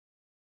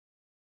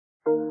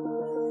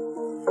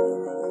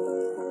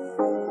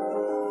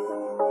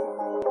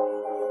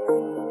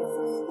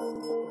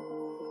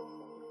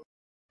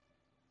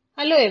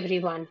Hello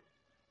everyone.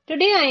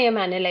 Today I am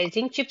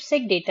analyzing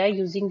ChIP-seq data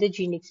using the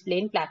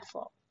geneXplain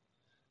platform.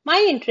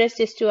 My interest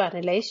is to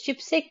analyze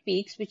ChIP-seq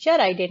peaks which are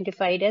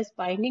identified as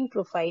binding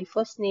profile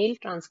for SNAIL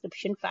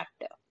transcription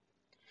factor.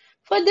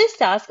 For this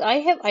task, I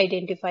have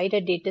identified a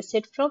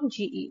dataset from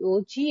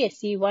GEO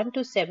GSE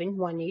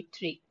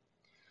 127183.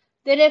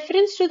 The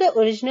reference to the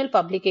original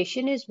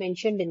publication is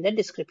mentioned in the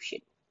description.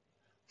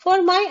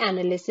 For my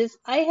analysis,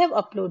 I have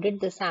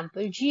uploaded the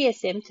sample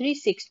GSM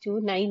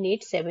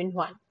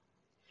 3629871.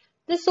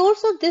 The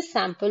source of this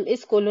sample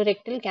is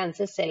colorectal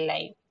cancer cell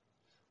line,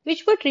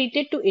 which were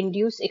treated to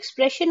induce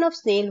expression of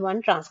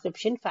SNAIL1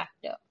 transcription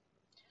factor.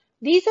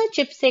 These are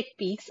ChIP-seq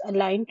peaks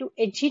aligned to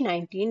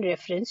HG19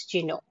 reference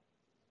genome.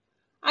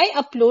 I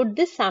upload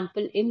this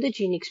sample in the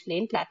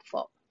geneXplain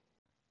platform.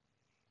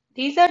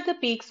 These are the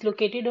peaks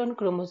located on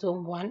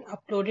chromosome 1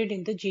 uploaded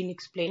in the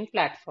geneXplain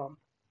platform.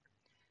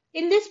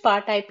 In this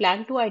part, I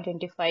plan to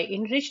identify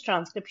enriched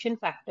transcription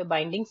factor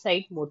binding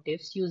site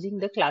motifs using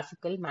the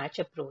classical match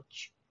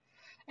approach.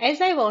 As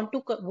I want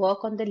to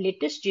work on the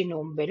latest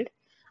genome build,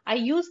 I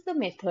use the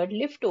method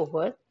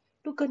liftover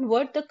to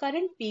convert the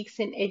current peaks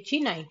in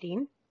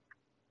HG19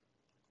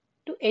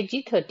 to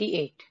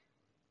HG38.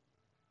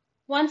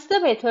 Once the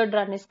method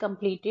run is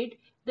completed,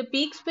 the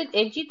peaks with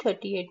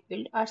HG38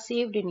 build are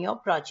saved in your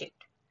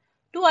project.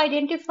 To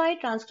identify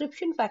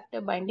transcription factor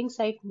binding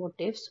site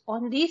motifs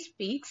on these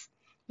peaks,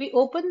 we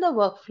open the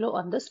workflow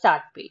on the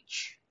start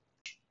page.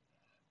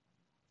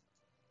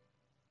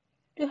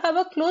 To have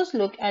a close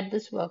look at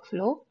this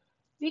workflow,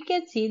 we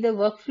can see the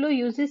workflow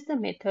uses the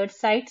method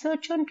site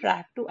search on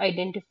track to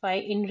identify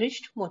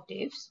enriched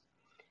motifs.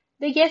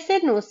 The yes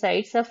and no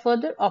sites are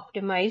further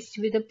optimized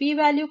with a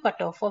p-value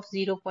cutoff of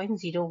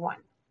 0.01.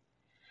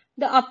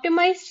 The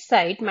optimized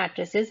site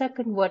matrices are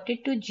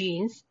converted to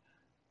genes,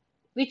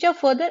 which are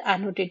further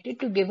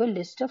annotated to give a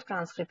list of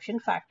transcription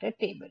factor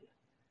table.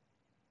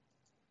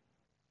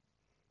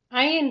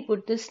 I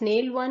input the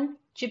SNAIL1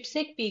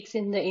 ChIP-seq peaks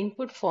in the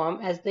input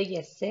form as the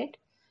yes set.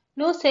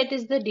 No set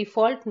is the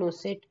default no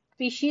set.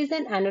 Species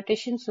and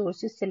annotation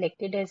source is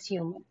selected as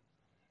human.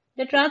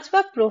 The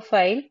transcript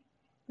profile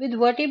with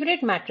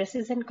vertebrate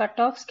matrices and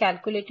cutoffs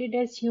calculated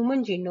as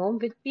human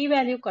genome with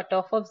p-value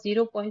cutoff of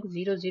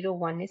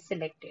 0.001 is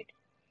selected.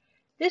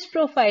 This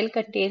profile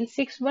contains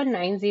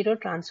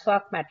 6190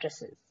 transcript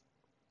matrices.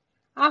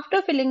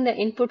 After filling the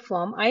input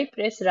form, I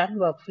press Run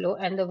Workflow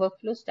and the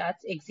workflow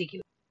starts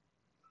executing.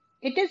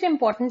 It is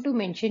important to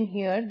mention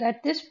here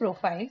that this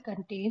profile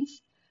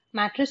contains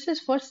matrices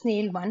for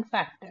SNAIL1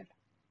 factor.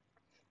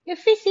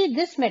 If we see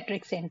this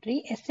matrix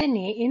entry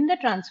SNA in the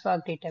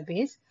transcript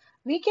database,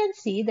 we can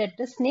see that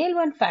the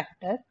SNAIL1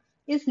 factor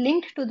is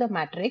linked to the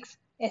matrix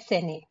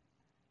SNA.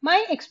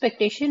 My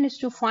expectation is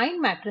to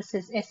find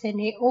matrices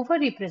SNA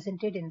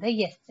overrepresented in the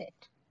yes set.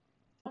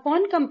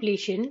 Upon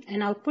completion,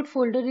 an output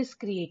folder is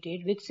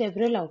created with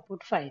several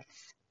output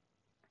files.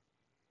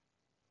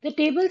 The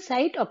table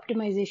site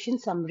optimization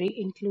summary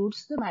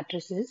includes the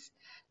matrices,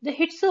 the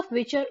hits of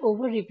which are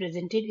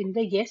overrepresented in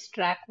the yes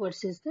track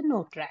versus the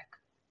no track.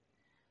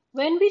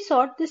 When we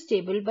sort this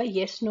table by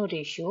yes-no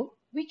ratio,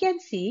 we can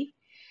see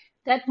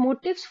that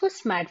motifs for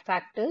SMAD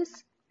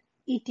factors,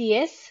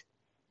 ETS,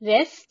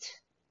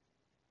 REST,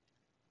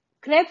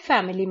 CREB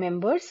family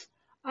members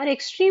are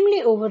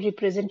extremely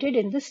overrepresented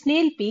in the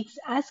SNAIL peaks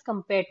as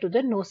compared to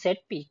the no-set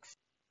peaks.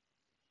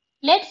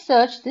 Let's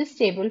search this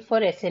table for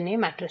SNA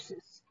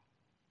matrices.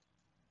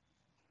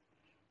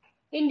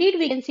 Indeed,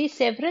 we can see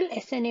several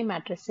SNA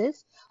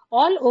matrices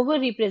all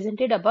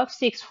overrepresented above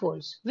 6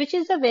 folds, which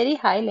is a very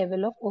high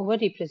level of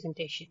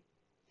overrepresentation.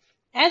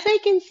 As I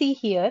can see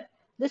here,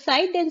 the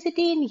site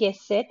density in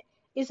yes set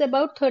is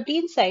about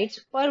 13 sites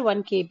per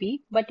 1 kb,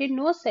 but in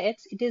no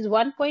sets it is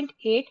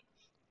 1.8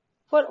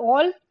 for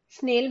all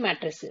SNAIL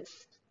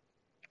matrices,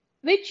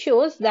 which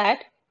shows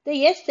that the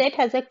yes set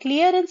has a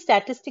clear and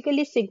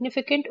statistically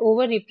significant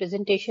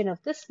overrepresentation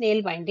of the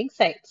SNAIL binding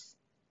sites.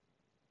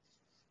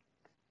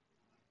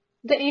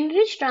 The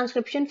enriched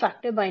transcription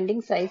factor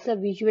binding sites are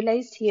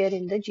visualized here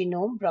in the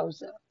genome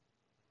browser.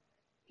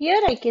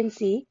 Here I can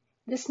see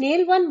the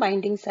SNAIL1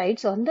 binding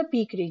sites on the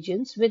peak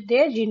regions with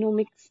their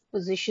genomic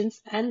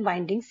positions and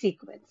binding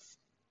sequence.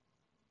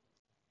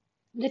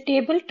 The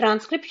table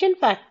transcription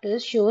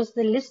factors shows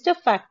the list of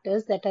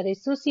factors that are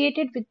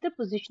associated with the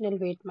positional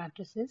weight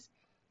matrices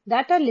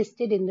that are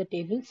listed in the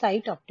table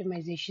site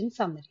optimization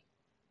summary.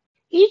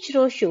 Each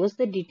row shows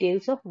the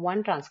details of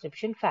one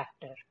transcription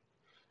factor.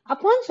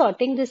 Upon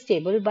sorting this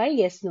table by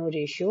yes-no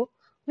ratio,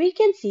 we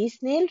can see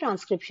SNAIL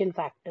transcription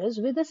factors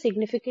with a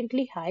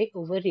significantly high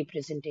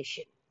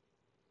overrepresentation.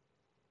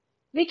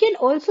 We can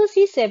also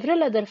see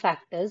several other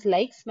factors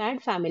like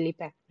SMAD family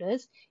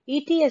factors,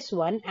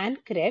 ETS1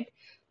 and CREB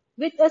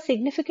with a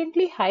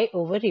significantly high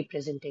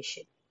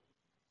overrepresentation.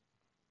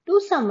 To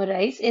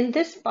summarize, in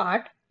this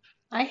part,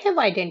 I have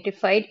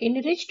identified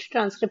enriched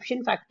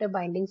transcription factor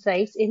binding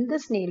sites in the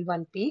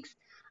SNAIL1 peaks,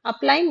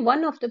 applying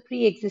one of the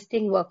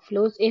pre-existing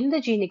workflows in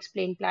the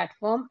geneXplain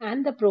platform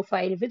and the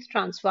profile with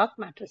transcript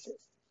matrices.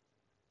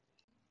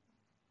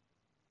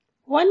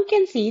 One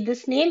can see the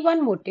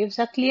SNAIL1 motifs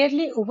are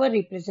clearly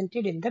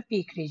overrepresented in the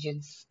peak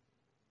regions.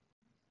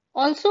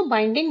 Also,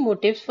 binding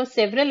motifs for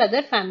several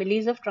other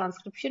families of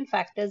transcription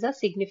factors are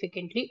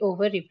significantly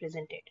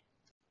overrepresented.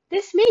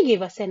 This may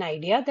give us an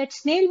idea that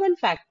SNAIL1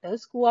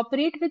 factors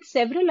cooperate with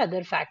several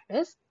other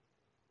factors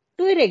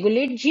to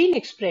regulate gene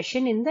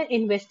expression in the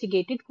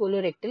investigated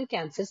colorectal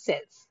cancer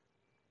cells.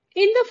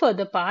 In the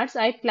further parts,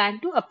 I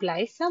plan to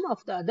apply some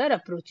of the other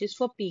approaches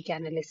for peak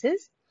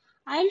analysis.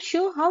 I'll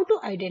show how to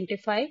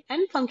identify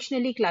and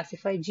functionally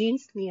classify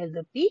genes near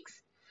the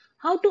peaks,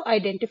 how to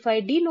identify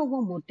de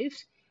novo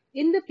motifs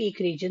in the peak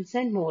regions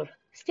and more.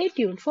 Stay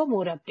tuned for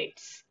more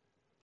updates.